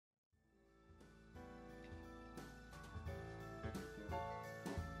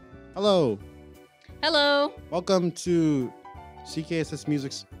Hello, Hello. welcome to CKSS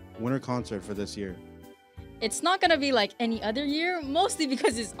Music's winter concert for this year. It's not gonna be like any other year, mostly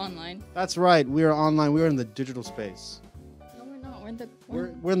because it's online. That's right, we are online, we are in the digital space. No, we're not. We're in the.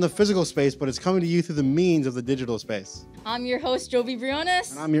 We're in the physical space, but it's coming to you through the means of the digital space. I'm your host, Jovi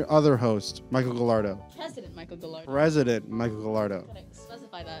Briones. And I'm your other host, Michael Gallardo. President Michael Gallardo. President Michael Gallardo. Gotta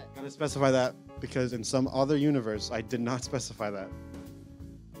specify that. Gotta specify that because in some other universe, I did not specify that.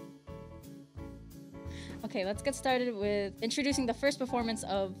 Okay, let's get started with introducing the first performance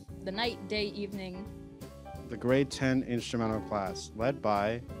of the night, day, evening. The grade 10 instrumental class, led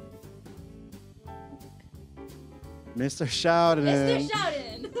by Mr. Shoutin. Mr.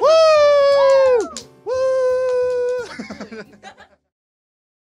 Shoutin. Woo! Woo!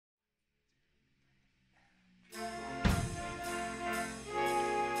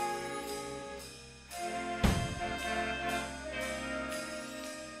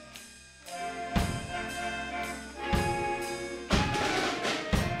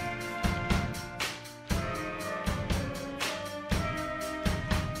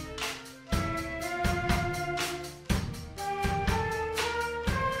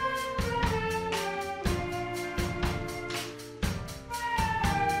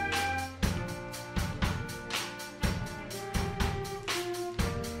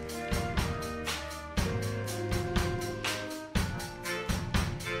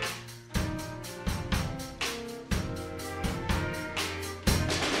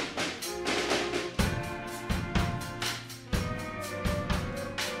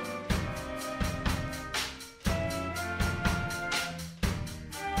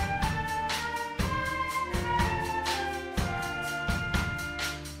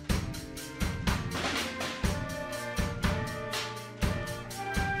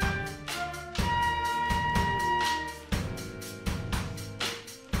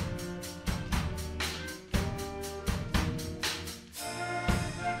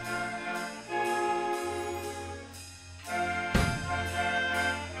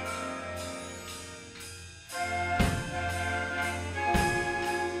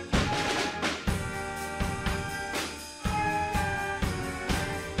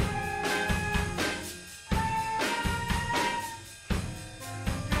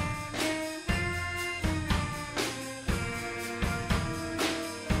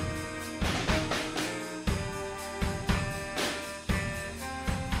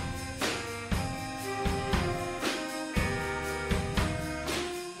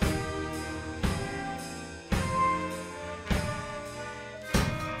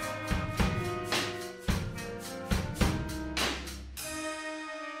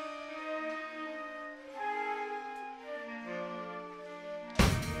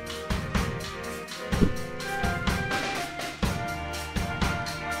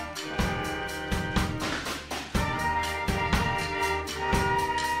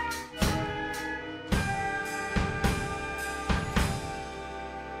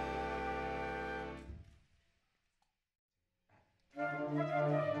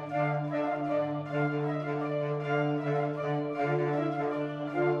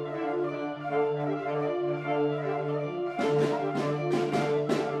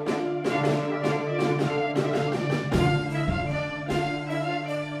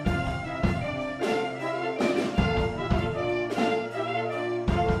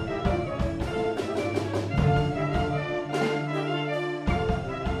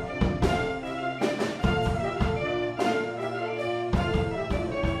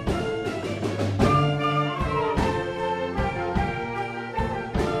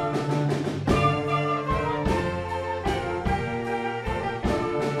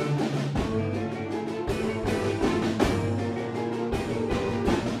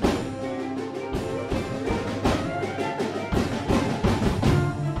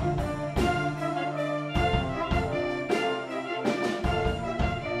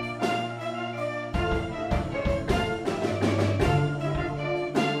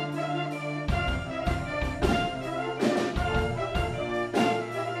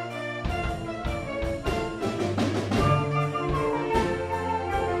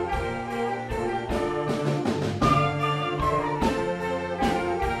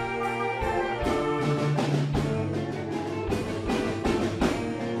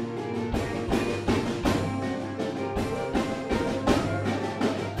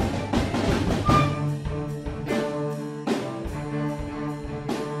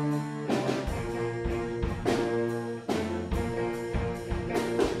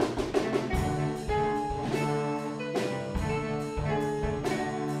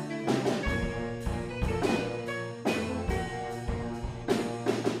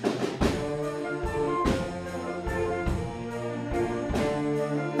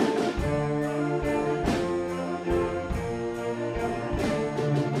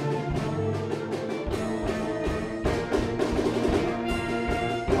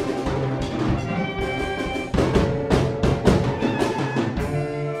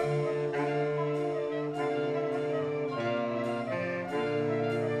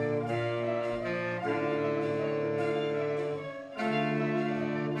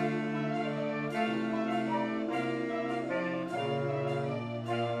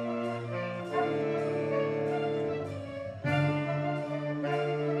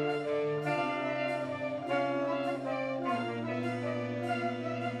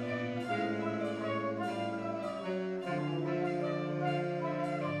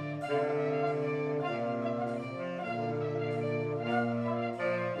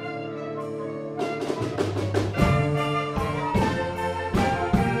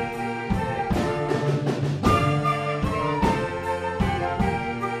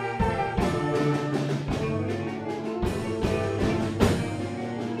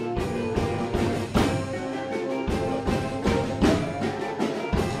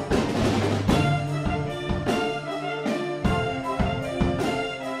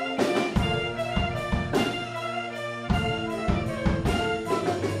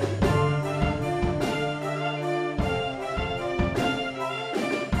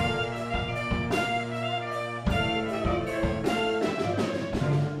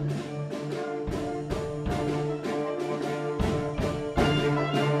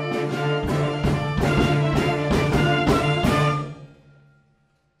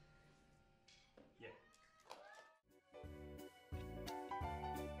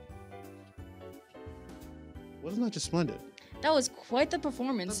 Wasn't that just splendid? That was quite the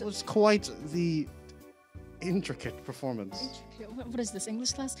performance. That was quite the intricate performance. What is this,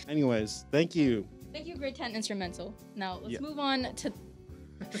 English class? Anyways, thank you. Thank you, grade 10 instrumental. Now let's Yeah. move on to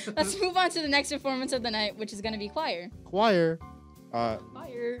the next performance of the night, which is gonna be choir. Choir.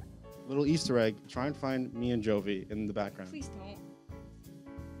 Choir. Little Easter egg. Try and find me and Jovi in the background. Please don't.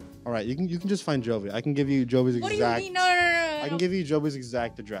 All right, you can just find Jovi. I can give you Jovi's exact. What do you mean? No. I can give you Jovi's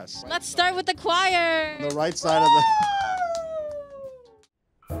exact address. Let's start with the choir. The right side of the.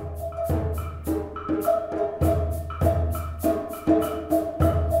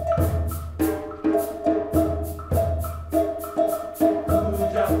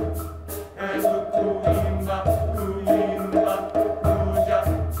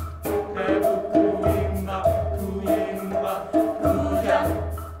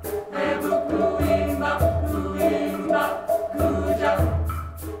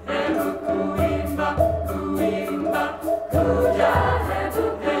 Kuimba,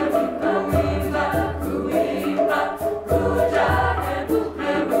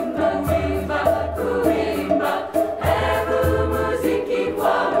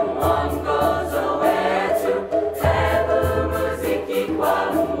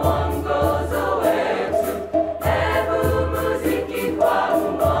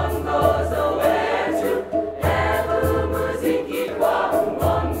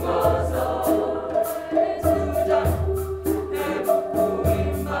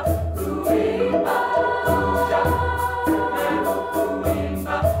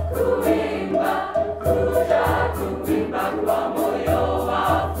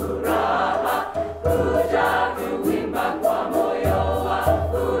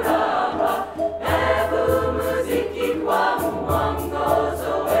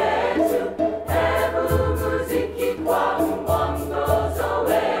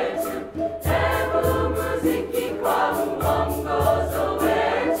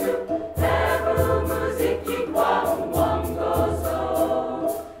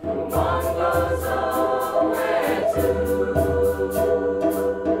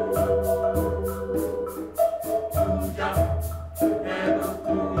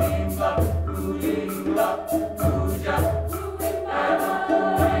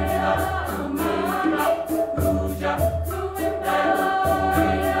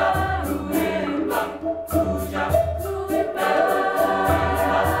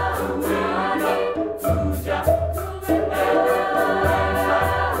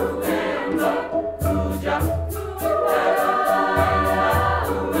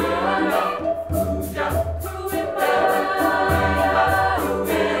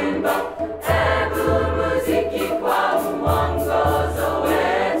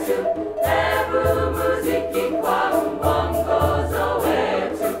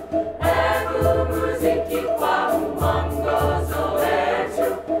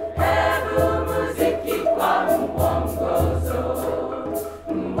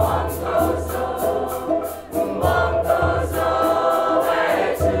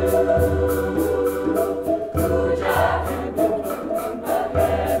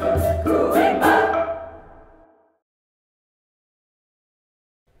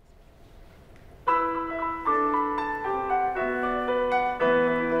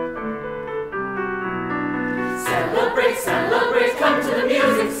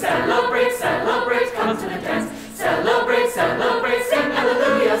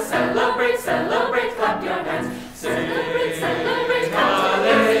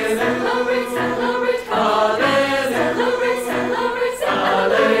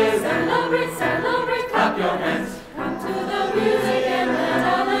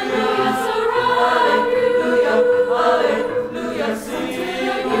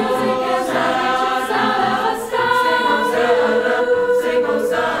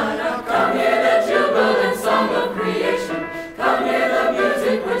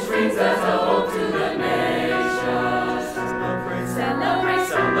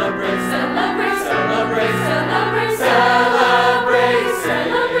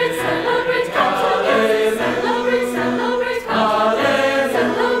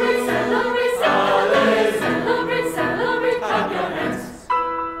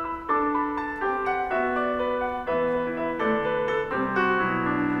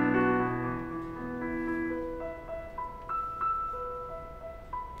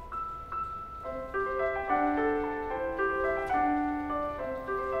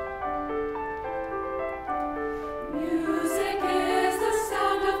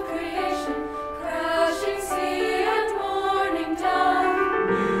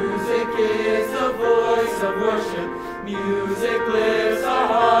 Music lifts our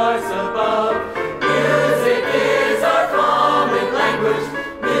hearts above. Music is our common language.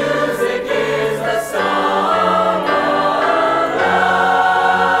 Music is the song of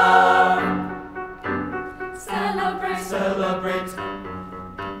love. Celebrate, celebrate.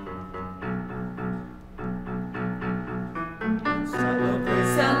 Celebrate,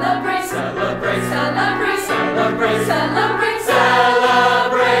 celebrate, celebrate, celebrate, celebrate, celebrate, celebrate,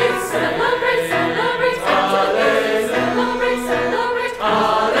 celebrate, celebrate, hallelujah, celebrate, celebrate,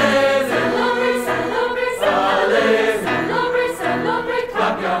 hallelujah, celebrate, celebrate, celebrate, celebrate, celebrate,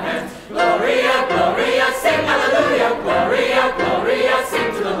 clap your hands, Gloria, Gloria, sing hallelujah, Gloria, Gloria, sing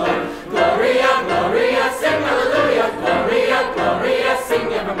to the Lord, Gloria, Gloria, sing hallelujah, Gloria, Gloria, sing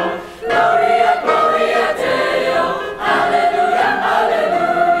evermore, Gloria, Gloria, Deo, hallelujah,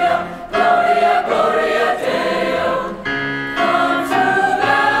 hallelujah, Gloria, Gloria, Deo. Come to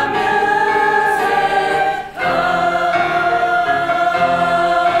the music, come.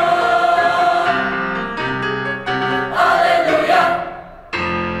 Hallelujah.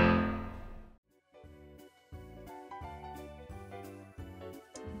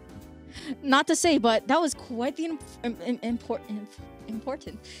 Not to say, but that was quite the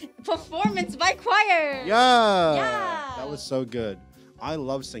important performance by choir. Yeah. Yeah. That was so good. I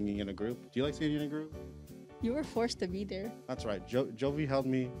love singing in a group. Do you like singing in a group? You were forced to be there. That's right. Jovi held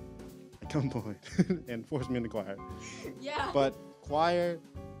me at gunpoint and forced me in the choir. Yeah. But choir,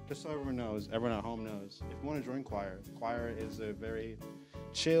 just so everyone knows, everyone at home knows, if you want to join choir, choir is a very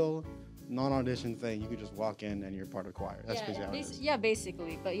chill, non-audition thing. You can just walk in and you're part of choir. That's basically how it is. Yeah,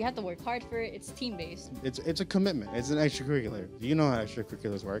 basically. But you have to work hard for it. It's team-based. It's a commitment. It's an extracurricular. You know how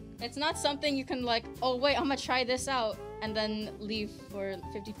extracurriculars work. It's not something you can like, oh wait, I'm gonna try this out and then leave for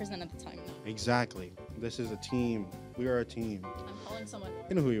 50% of the time. No. Exactly. This is a team. We are a team. I'm calling someone more.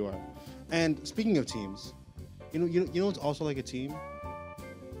 You know who you are. And speaking of teams, you know what's also like a team?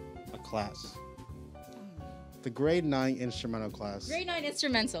 A class. The grade 9 instrumental class. Grade 9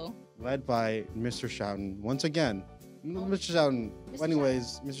 instrumental. Led by Mr. Shouton. Once again, Mr. Shouton. Mr.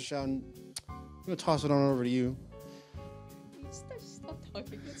 Anyways, Mr. Shouton, I'm gonna toss it on over to you. Stop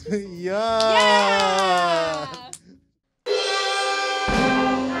talking. It's Yeah. just... Yeah!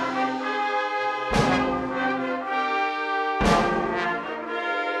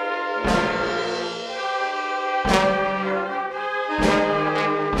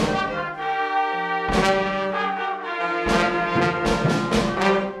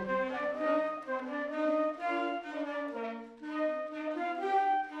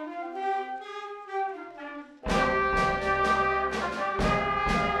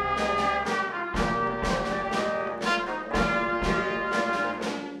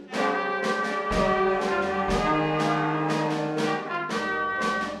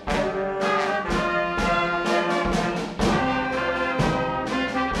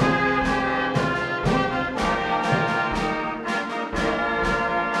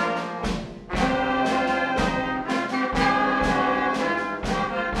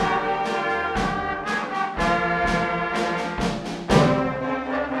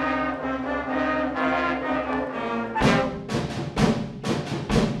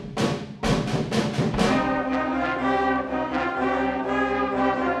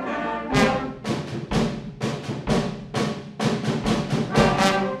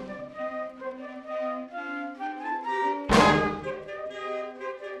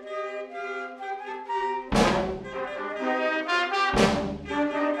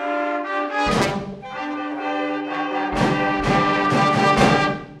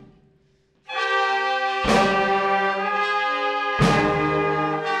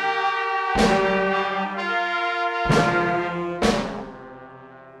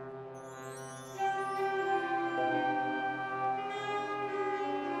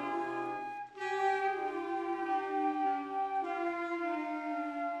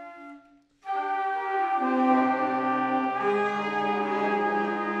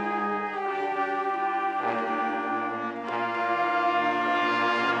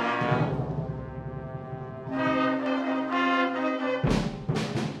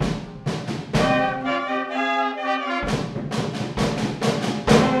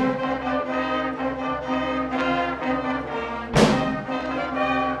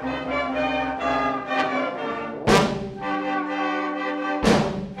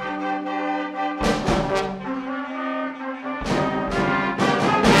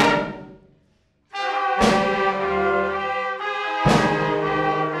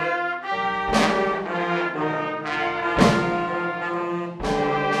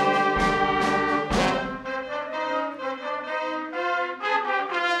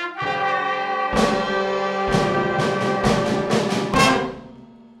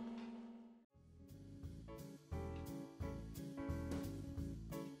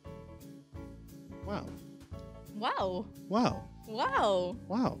 Wow. Wow. Wow. Wow.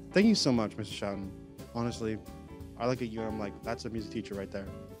 Wow. Thank you so much, Mr. Shoughton. Honestly, I look at you and I'm like, that's a music teacher right there.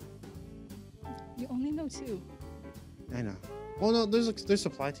 You only know 2. I know. Well, no, there's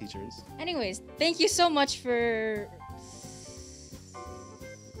supply teachers. Anyways, thank you so much for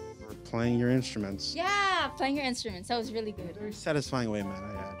Playing your instruments. playing your instruments. That was really good. Very satisfying way, man,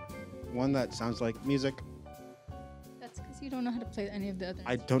 I had. One that sounds like music. That's because you don't know how to play any of the others.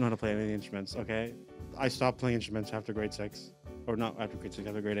 I don't know how to play any of the instruments, okay? I stopped playing instruments after grade 6. Or not after grade 6,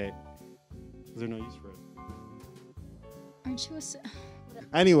 after grade 8. There's no use for it. Aren't you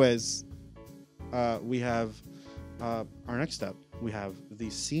Anyways, we have our next step. We have the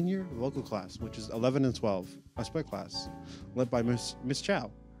senior vocal class, which is 11 and 12, a split class, led by Miss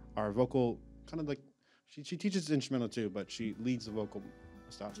Chow, our vocal, kind of like, she teaches instrumental too, but she leads the vocal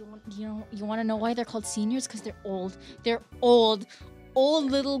stuff. You want to know why they're called seniors? Because they're old. They're old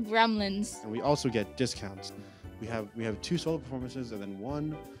little gremlins. And we also get discounts. We have 2 solo performances and then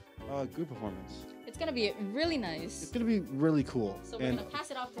 1 group performance. It's gonna be really nice. It's gonna be really cool. So we're gonna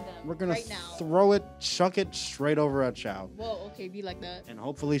pass it off to them. We're gonna right now. throw it, chuck it straight over at Chow. Whoa, okay, be like that. And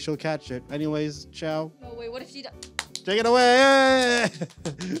hopefully she'll catch it. Anyways, Chow, No, wait, what if she does? take it away!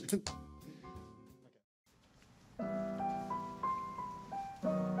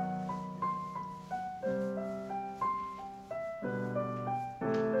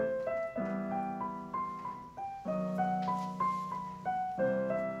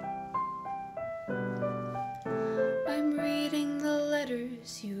 I'm reading the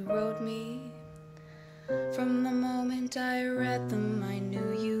letters you wrote me. From the moment I read them, I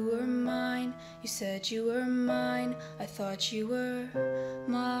knew you were mine. You said you were mine. I thought you were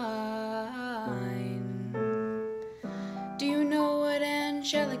mine. Do you know what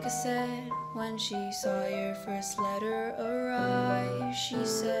Angelica said when she saw your first letter arrive? She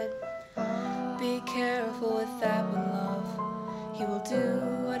said, be careful with that one, love. He will do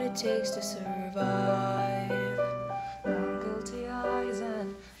what it takes to survive. Long guilty eyes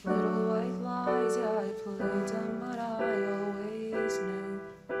and little white lies, yeah, I played them, but I always knew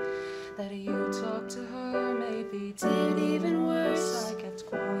that you talked to her, maybe did even worse. I kept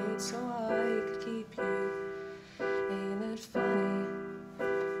quiet so I could keep you. Ain't it funny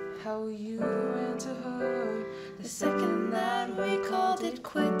how you ran to her the second that we called it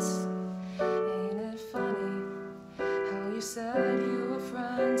quits? Ain't it funny how you said you were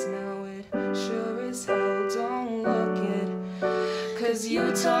friends, now it sure as hell don't look it. 'Cause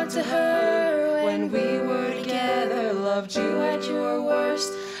you talked to her when we were together, loved you at your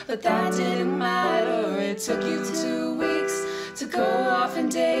worst, but that didn't matter. It took you 2 weeks to go off and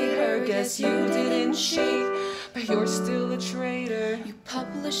date her. Guess you didn't cheat, but you're still a traitor. You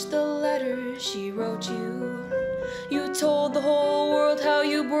published the letter she wrote you. You told the whole world how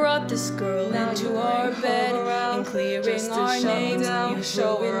you brought this girl into our bed and clearing our names. You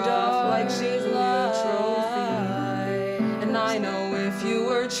showed off like she's a trophy. And I know if you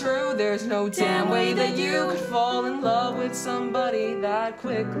were true, there's no damn way that you could fall in love with somebody that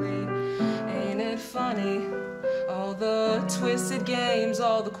quickly. Ain't it funny? All the twisted games,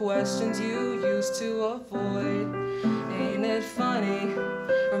 all the questions you used to avoid. Ain't it funny?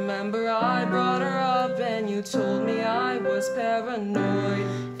 Remember I brought her up and you told me I was paranoid.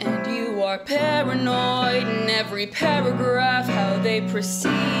 And you are paranoid in every paragraph, how they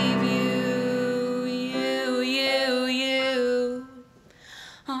perceive you.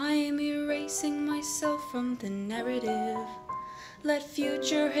 I'm erasing myself from the narrative. Let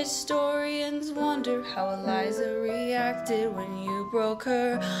future historians wonder how Eliza reacted when you broke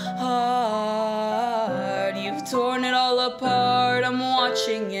her heart. You've torn it all apart, I'm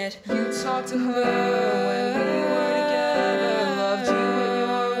watching it. You talked to her when we were together, loved you at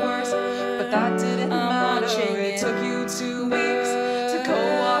your worst, but that didn't matter. It took you 2 weeks to go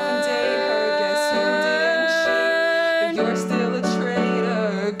off and date her. Guess you didn't cheat, but you're still a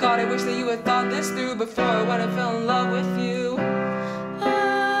traitor. God, I wish that you had thought this through before I went and fell in love with you.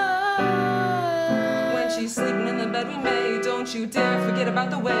 She's sleeping in the bed we made. Don't you dare forget about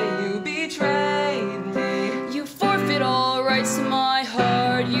the way you betrayed me. You forfeit all rights to my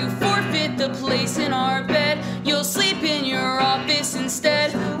heart. You forfeit the place in our bed. You'll sleep in your office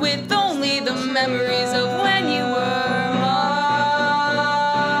instead, with only the memories of when you were mine.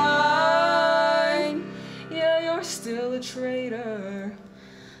 Yeah, you're still a traitor.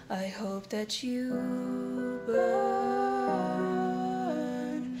 I hope that you burn.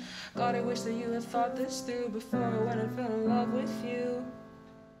 God, I wish that you had thought this through before I went and fell in love with you.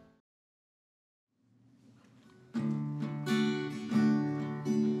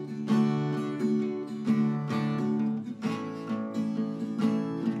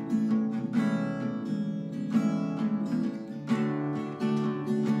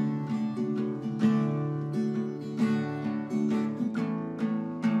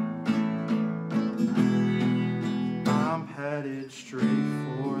 straight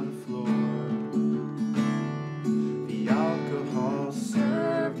for the floor. The alcohol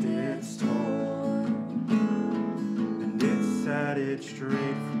served its toll, and it set it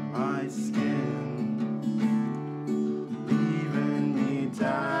straight from my skin, leaving me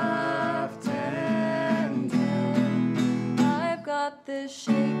daft and dim. I've got this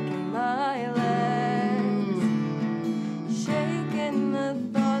shake in my legs, shaking the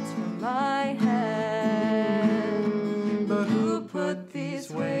thoughts from my head. But who put these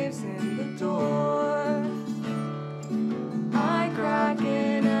waves in the door? I crack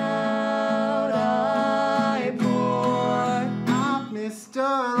it out, I pour. I'm Mr.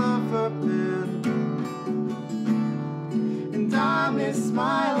 Loverman, and I miss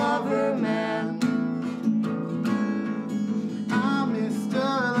my lover man. I'm Mr.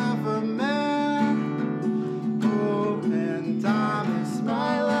 Loverman, oh, and I miss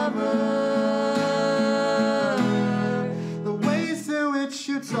my lover. The ways in which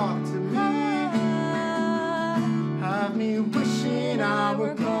you talk to me have me wishing I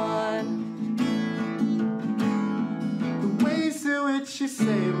were gone. The ways in which you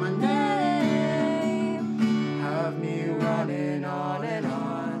say my name have me running on and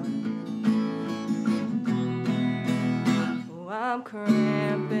on. Oh, I'm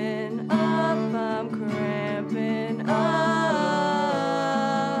cramping up, I'm cramping up.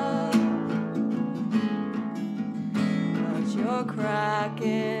 But you're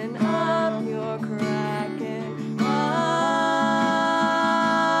cracking up, you're cracking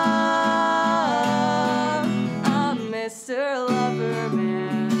up. I'm Mr.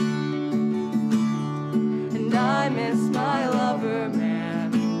 Loverman, and I miss my lover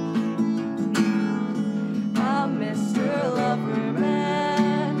man. I'm Mr.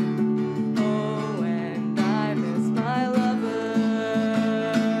 Loverman, oh, and I miss my lover.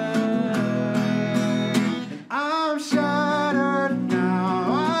 And I'm shattered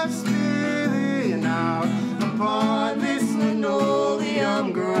now, I'm spilling out upon this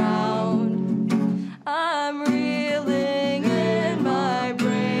linoleum ground. I'm reeling in my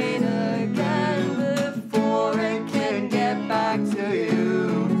brain again before it can get back to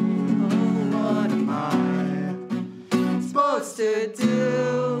you. Oh, what am I Supposed to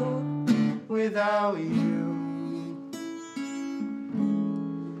do without you?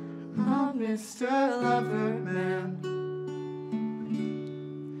 I'm Mr. Loverman,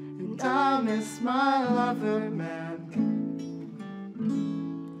 and I miss my loverman.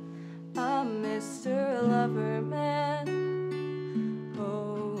 I'm Mr. Loverman,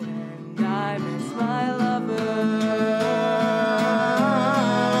 oh, and I miss my lover.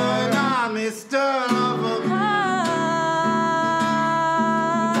 I'm Mr. Loverman,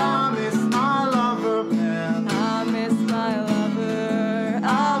 I miss my loverman. I miss my lover.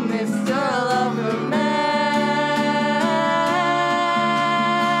 I'm Mr. Loverman,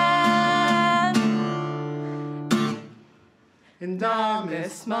 And I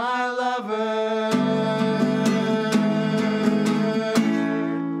miss my lover.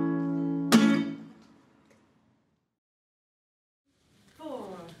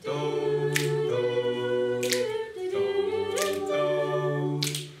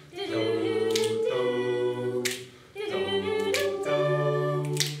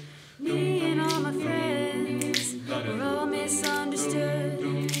 Me and all my friends, we're all misunderstood.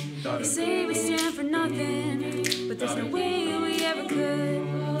 They say we stand for nothing, but there's no way we ever could.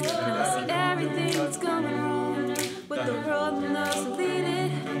 Now I see everything that's going wrong, with the world and us to lead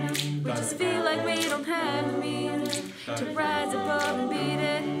it. We just feel like we don't have the means to rise above and beat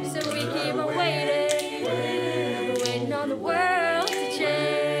it. So we keep on waiting, we're waiting on the world to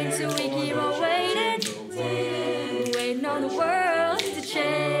change. So we keep on waiting, waiting on the world to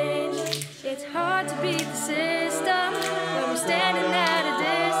change. It's hard to beat the system when we're standing at a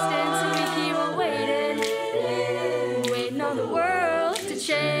distance. So we keep on waiting, waiting on the world to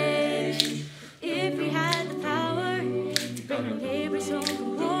change. If we had the power to bring our neighbors home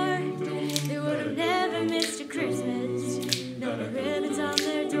from war, they would have never missed a Christmas, no ribbons on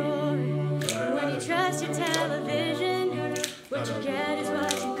their door. When you trust your television, what you get is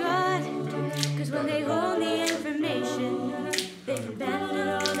what you got. Cause when they hold the information, they can bend it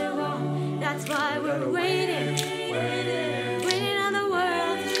all they want. That's why we're waiting, waiting on the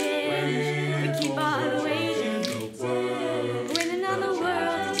world to change. We keep on waiting, waiting on the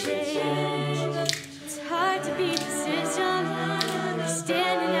world to change. It's hard to beat the system, we're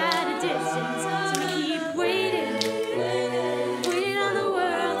standing at a distance. So we keep waiting, waiting on the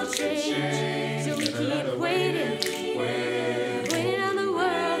world to change. So we keep waiting, waiting on the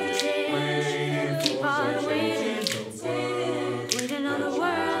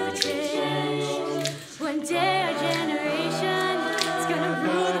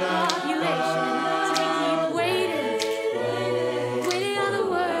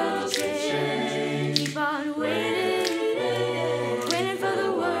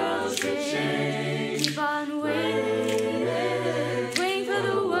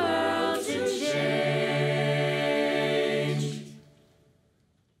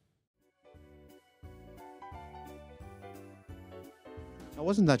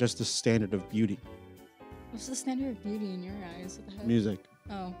wasn't that just the standard of beauty? What's the standard of beauty in your eyes? What the heck? Music.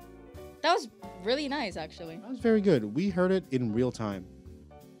 Oh. That was really nice, actually. That was very good. We heard it in real time.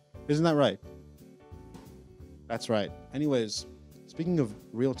 Isn't that right? That's right. Anyways, speaking of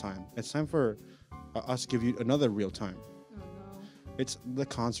real time, it's time for us to give you another real time. Oh, no. It's the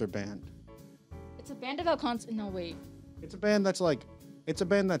concert band. It's a band about concert. No, wait. It's a band that's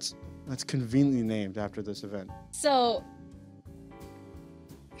that's conveniently named after this event. So,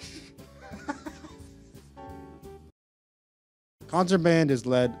 Concert band is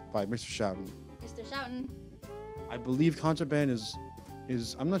led by Mr. Shouten. Mr. Shouten. I believe concert band is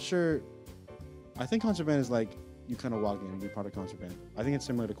I'm not sure. I think concert band is like you kind of walk in and you're part of concert band. I think it's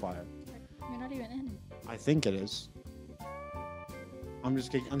similar to choir. You're not even in it. I think it is. I'm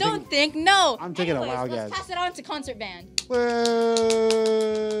just kidding. Don't think, no. I'm taking a Anyways, wild let's guess. pass it on to concert band.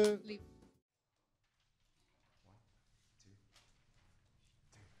 Wait.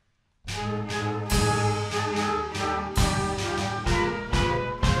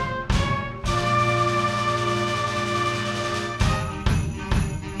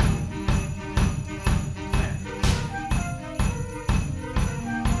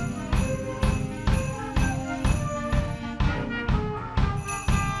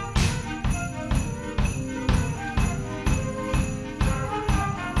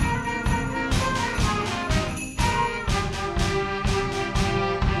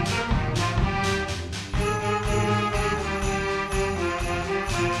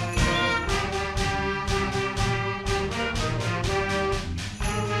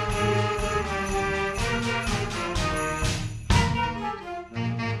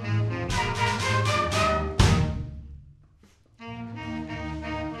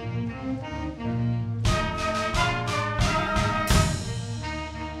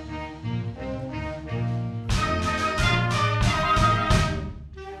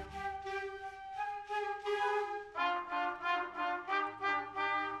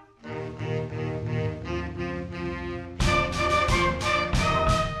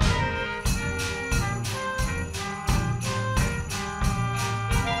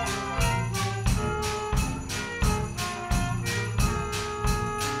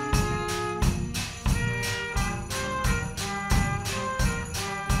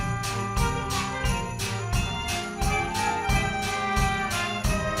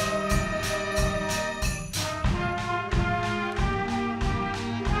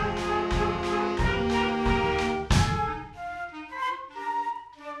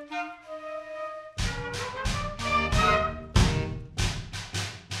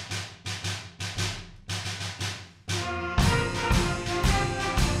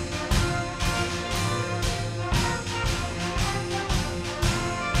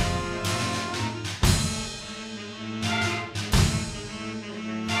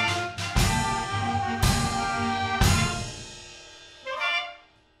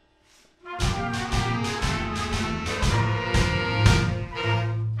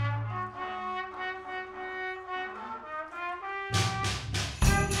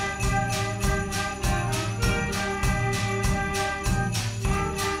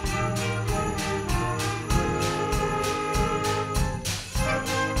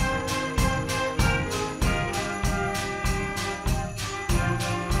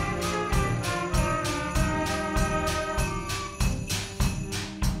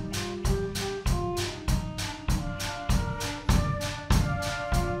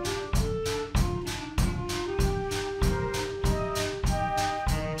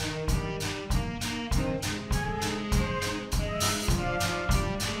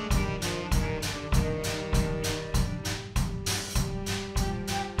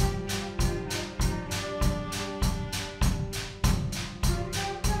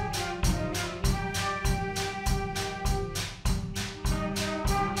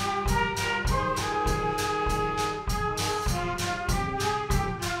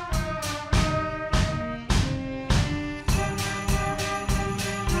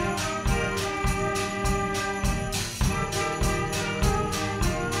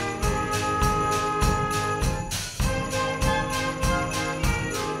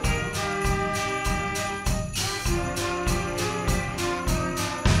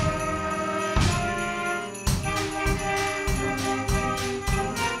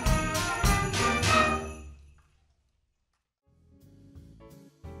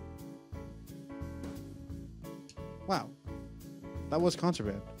 Wow. That was concert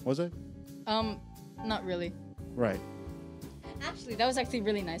band, was it? Not really. Right. Actually, that was actually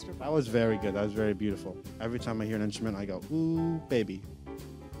really nice performance. That was very good. That was very beautiful. Every time I hear an instrument, I go, ooh, baby.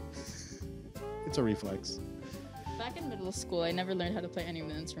 It's a reflex. Back in middle school, I never learned how to play any of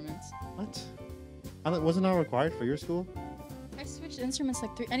the instruments. What? Wasn't that required for your school? I switched instruments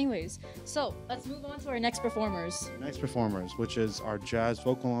like 3. Anyways, so let's move on to our next performers. Next performers, which is our jazz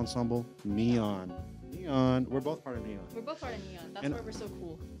vocal ensemble, Neon. Neon. We're both part of Neon. We're both part of Neon. That's And- why we're so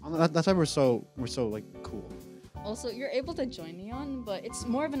cool. That's why we're so like cool. Also, you're able to join Neon, but it's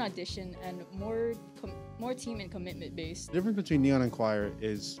more of an audition and more team and commitment based. The difference between Neon and choir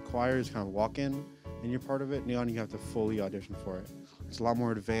is kind of walk-in, and you're part of it. Neon, you have to fully audition for it. It's a lot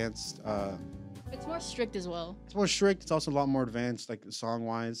more advanced. It's more strict as well. It's more strict. It's also a lot more advanced, like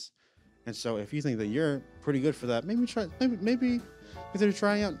song-wise. And so, if you think that you're pretty good for that, maybe consider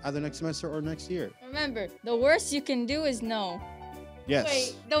trying out either next semester or next year. Remember, the worst you can do is no.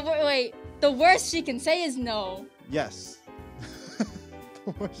 Yes. Wait. The worst she can say is no. Yes.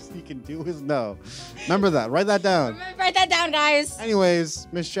 The worst you can do is no. Remember that. Write that down. Write that down, guys. Anyways,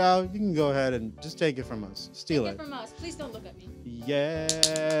 Miss Chow, you can go ahead and just take it from us. Steal Take it. it from us. Please don't look at me. Yeah.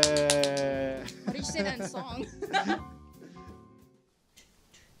 How did you say that in song?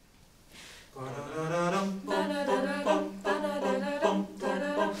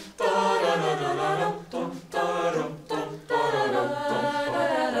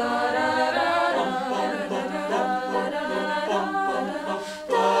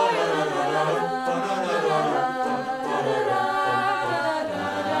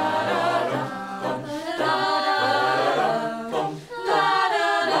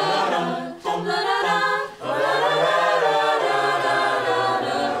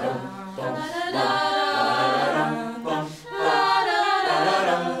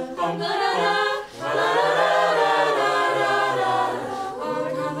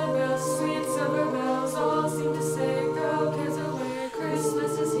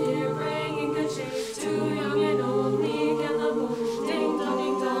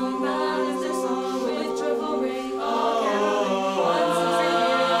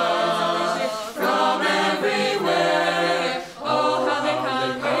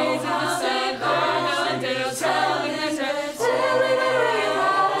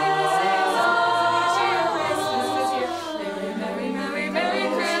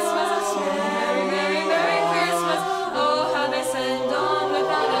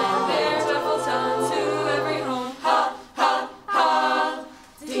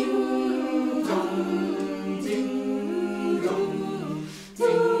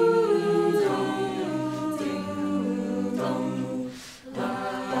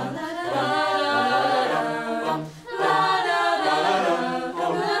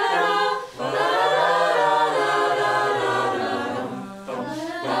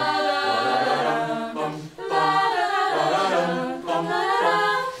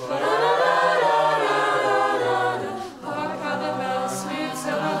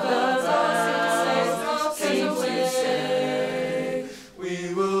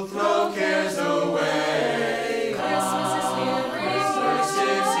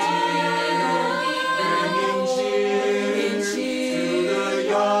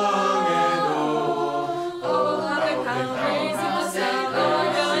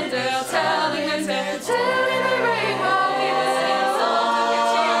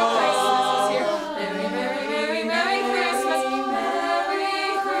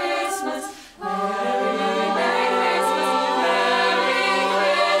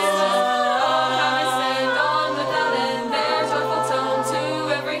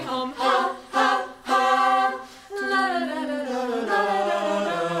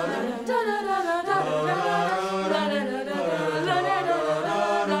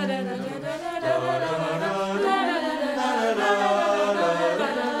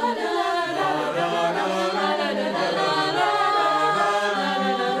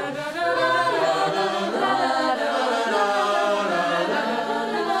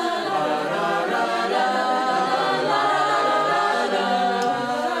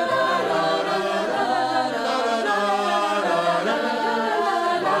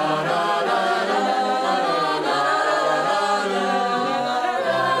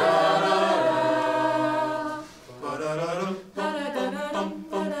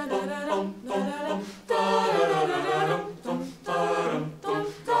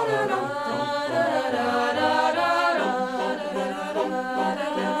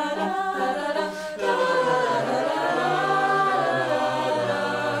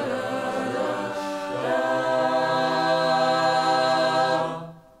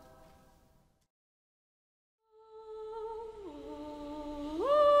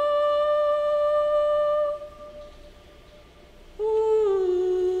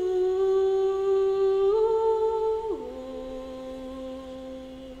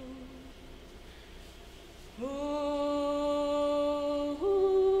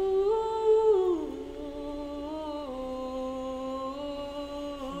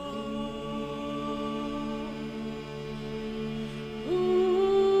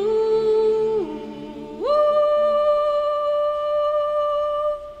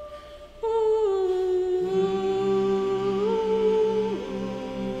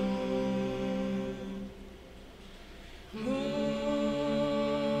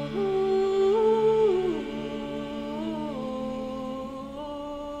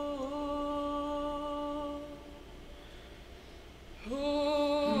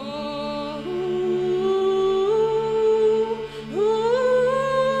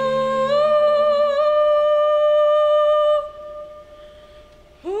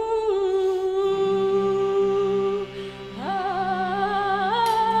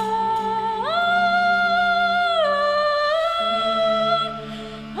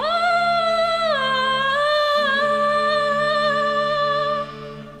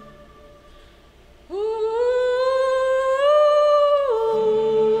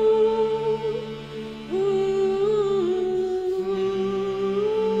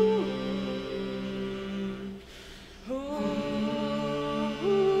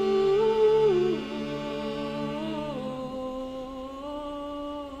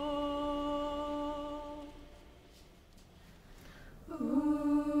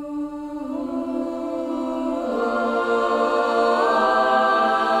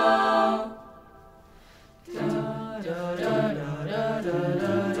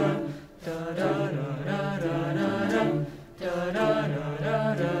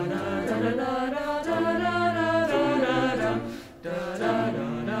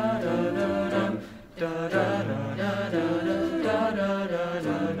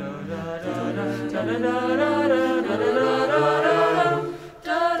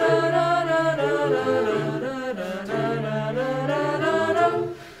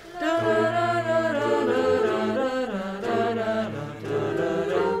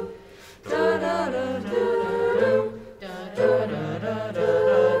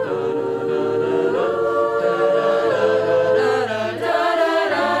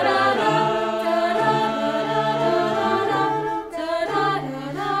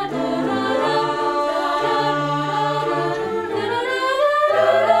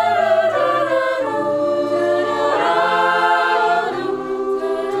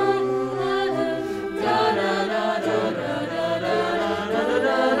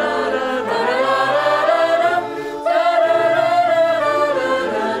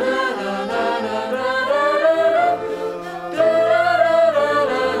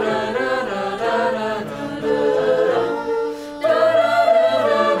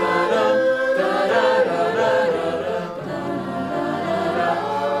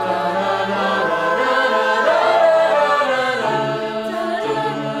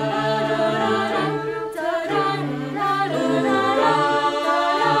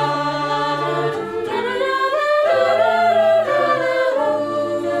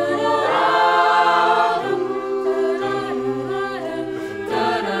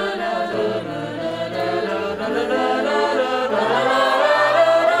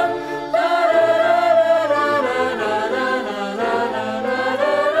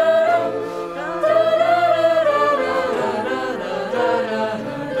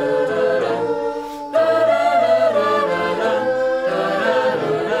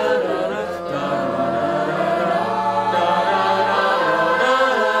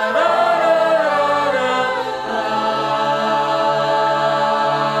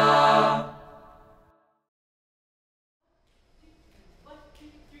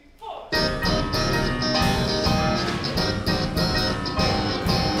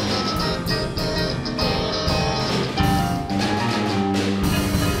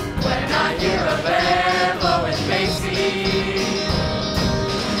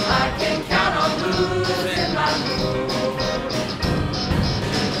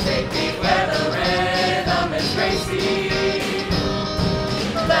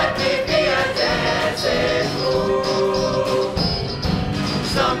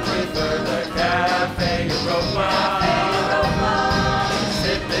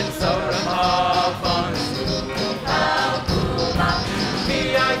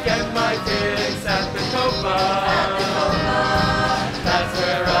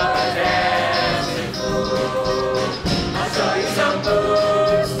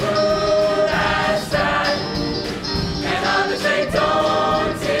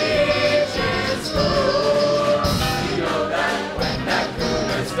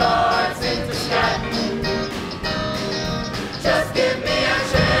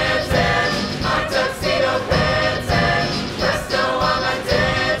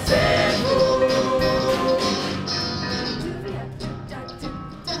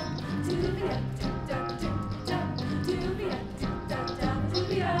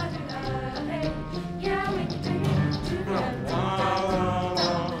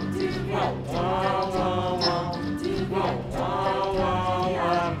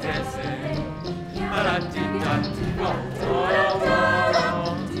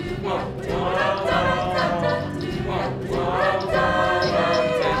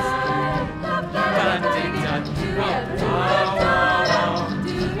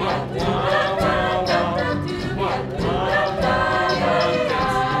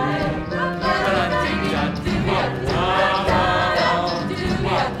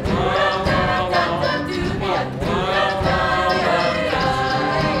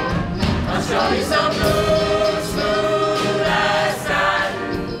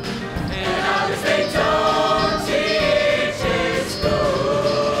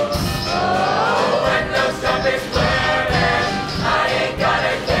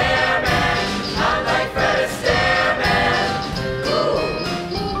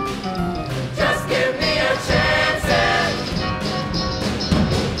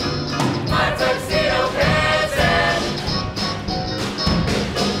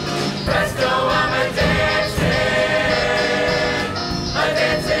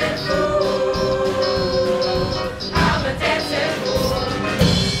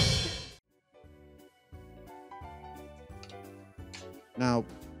 Now,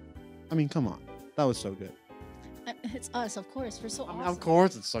 I mean, come on, that was so good. It's us, of course. We're so I mean, awesome. of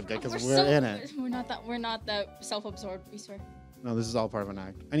course, it's so good because we're in it. We're not that self-absorbed. We swear. No, this is all part of an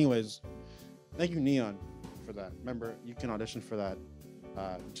act. Anyways, thank you, Neon, for that. Remember, you can audition for that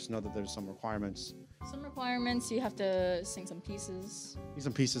Just know that there's some requirements. Some requirements. You have to sing some pieces.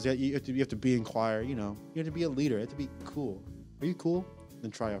 Some pieces. Yeah, you have to be in choir. You know, you have to be a leader. You have to be cool. Are you cool? Then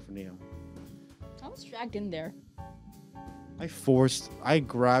try out for Neo. I was dragged in there. I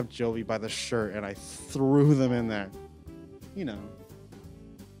grabbed Jovi by the shirt and I threw them in there. You know.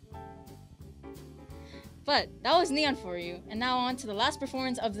 But that was Neon for you. And now on to the last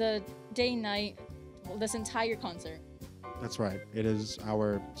performance of the day night, well, this entire concert. That's right. It is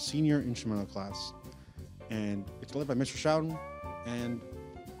our senior instrumental class. And it's led by Mr. Shouton. And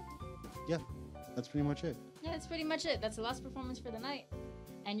yeah, that's pretty much it. Yeah, that's pretty much it. That's the last performance for the night.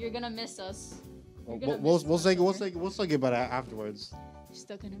 And you're gonna miss us. We'll still get about it afterwards. You're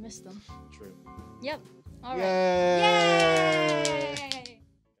still gonna miss them. True. Yep. All right. Yay! Yay!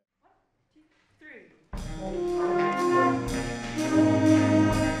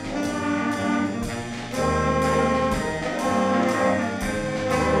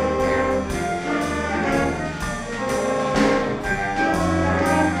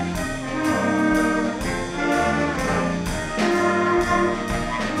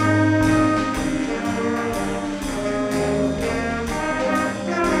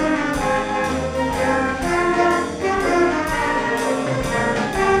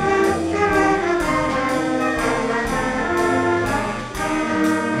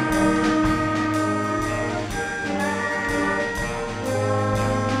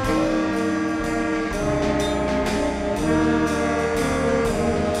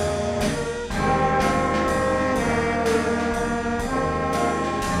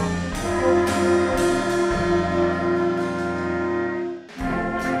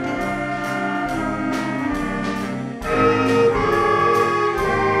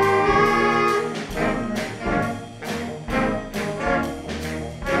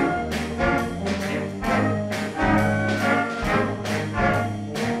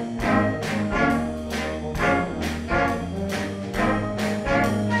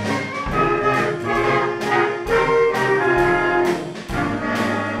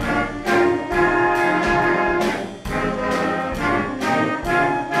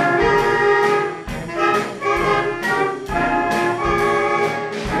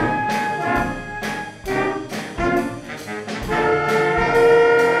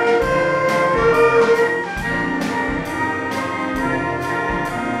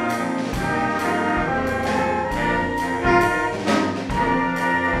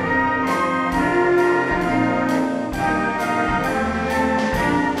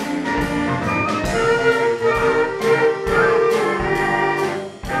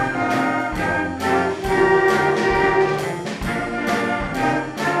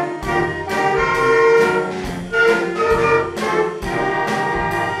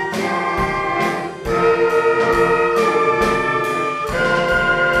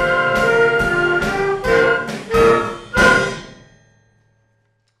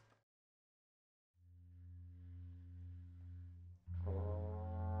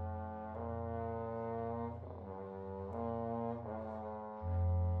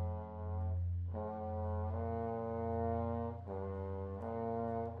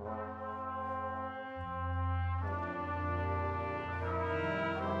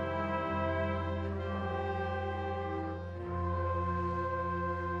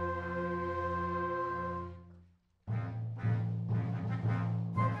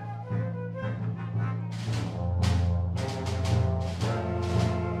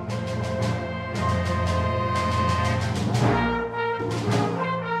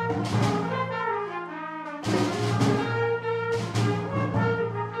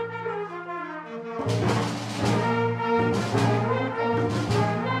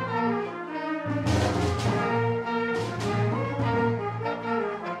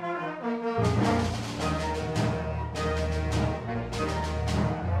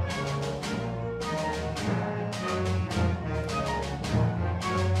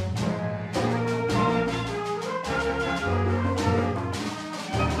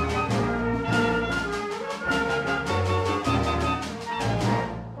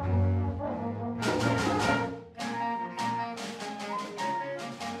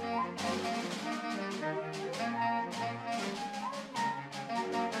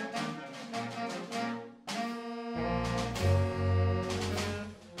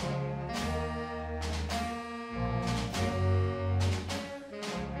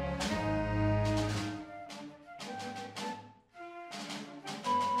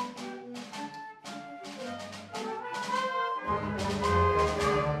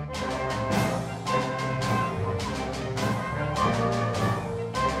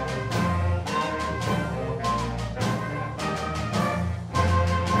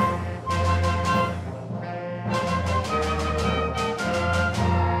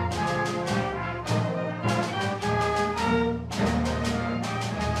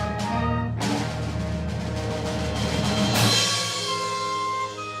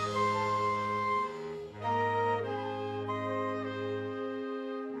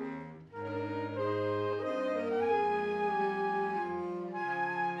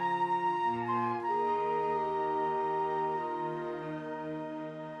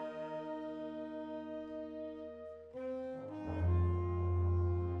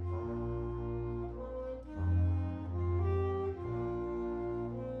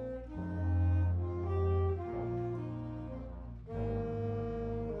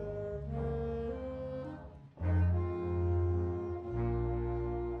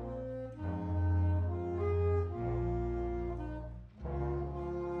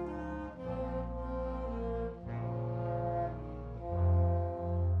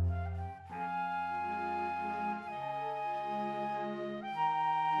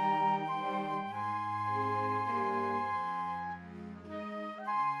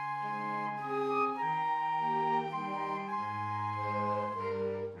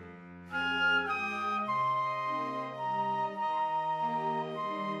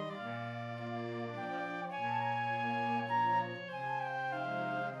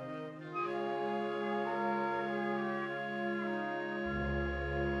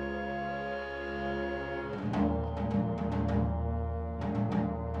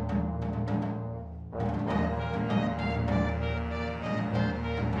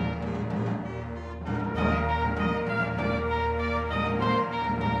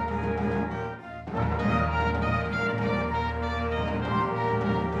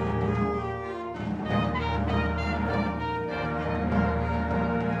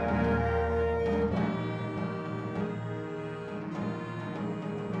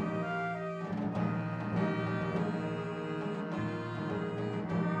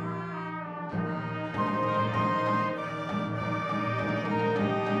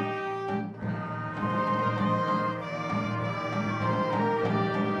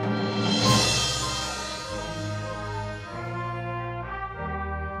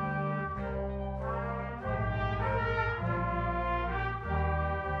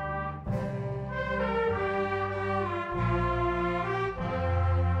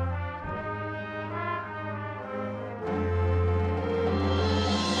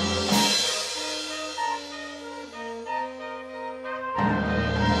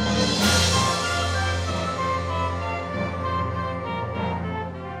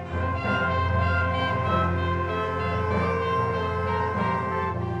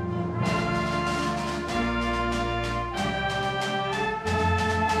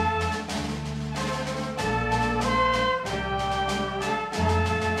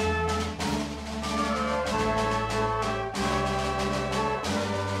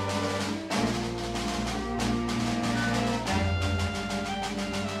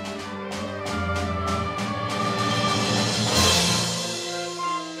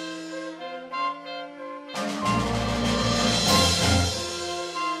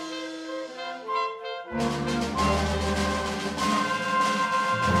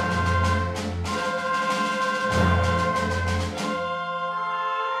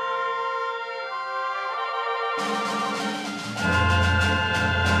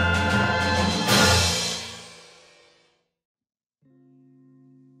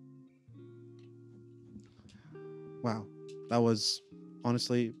 That was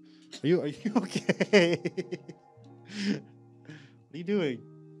honestly. Are you okay? What are you doing?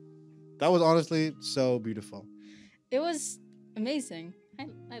 That was honestly so beautiful. It was amazing.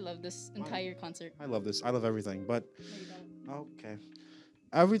 I love this entire concert. I love this. I love everything. But No, you don't.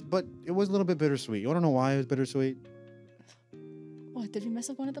 okay. But it was a little bit bittersweet. You want to know why it was bittersweet? What, did we mess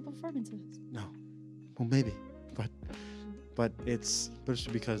up one of the performances? No. Well, maybe. But it's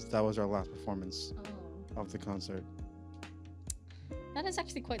bittersweet because that was our last performance Oh. of the concert. That is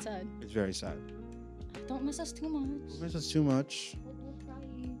actually quite sad. It's very sad. Don't miss us too much. Don't miss us too much. We'll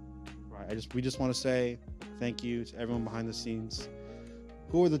cry. Right. We just want to say thank you to everyone behind the scenes.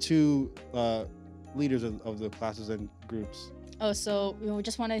 Who are the two leaders of the classes and groups? Oh, so we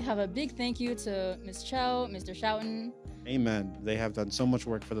just want to have a big thank you to Ms. Chow, Mr. Shouten. Amen. They have done so much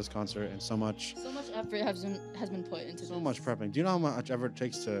work for this concert and so much effort has been put into so this. much prepping. Do you know how much effort it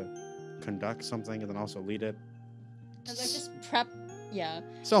takes to conduct something and then also lead it? And like just prep, yeah.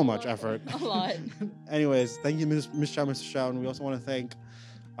 So much effort. A lot. Anyways, thank you, Ms. Chow, Mr. Shouten. We also want to thank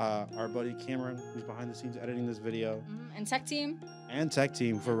our buddy Cameron, who's behind the scenes editing this video, And tech team.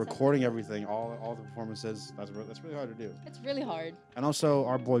 for recording everything, all the performances. That's really hard to do. It's really hard. And also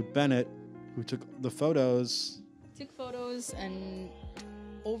our boy Bennett, who took the photos. Took photos and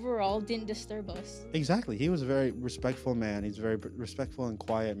overall didn't disturb us. Exactly. He was a very respectful man. He's a very respectful and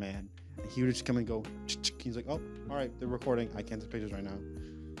quiet man. And he would just come and go. He's like, oh, all right, they're recording. I can't take pictures right now.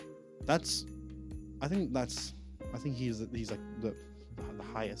 I think he's like the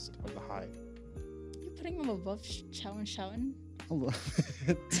highest of the high. You're putting him above Chow and Shouten? Last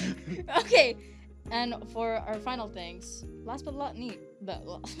Okay. And for our final things, last but not least,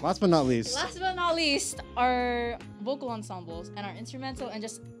 but not least, our vocal ensembles and our instrumental and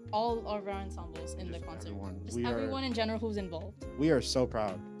just all of our ensembles in the concert. Everyone in general who's involved. We are so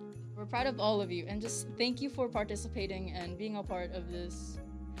proud. We're proud of all of you and just thank you for participating and being a part of this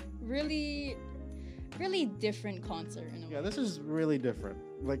really, really different concert in a way. Yeah, this is really different.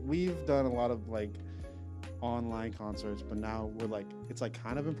 Like, we've done a lot of like online concerts, but now we're like, it's like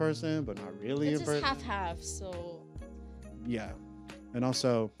kind of in person, but not really It's in just person. half, so Yeah. And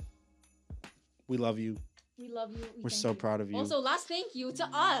also, we love you. we love you. We're so proud of you. Also, last thank you to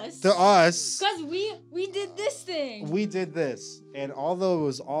us. To us. Because we did this thing. We did this. And although it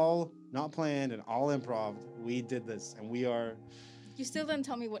was all not planned and all improv, we did this. And we are You still didn't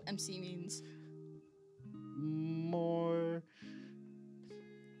tell me what MC means. more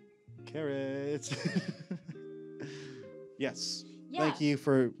carrots. Yes. Yeah. Thank you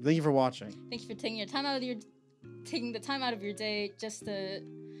for watching. Thank you for taking the time out of your day just to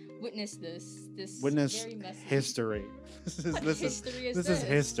witness this Witness very messy history. This is history is this this? is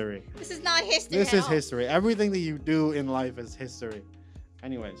history. This is not history. This at is all. history. Everything that you do in life is history.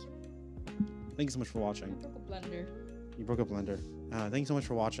 Anyways, thank you so much for watching. I broke a blender. You broke a blender. Thank you so much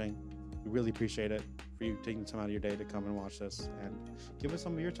for watching. We really appreciate it for you taking the time out of your day to come and watch this and give us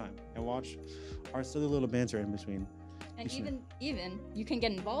some of your time and watch our silly little banter in between. And even you can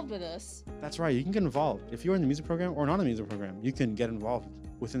get involved with us. That's right. You can get involved. If you're in the music program or not in the music program, you can get involved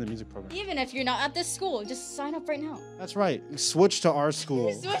within the music program. Even if you're not at this school, just sign up right now. That's right. Switch to our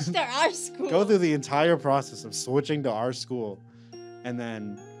school. Switch to our school. Go through the entire process of switching to our school, and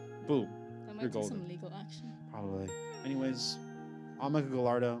then, boom, That you're might be golden. some legal action. Probably. Anyways, I'm Michael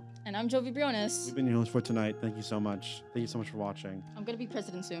Gallardo. And I'm Jovi Briones. We've been your host for tonight. Thank you so much. Thank you so much for watching. I'm gonna be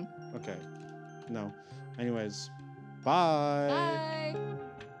president soon. Okay. No. Anyways, bye.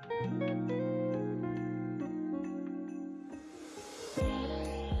 Bye.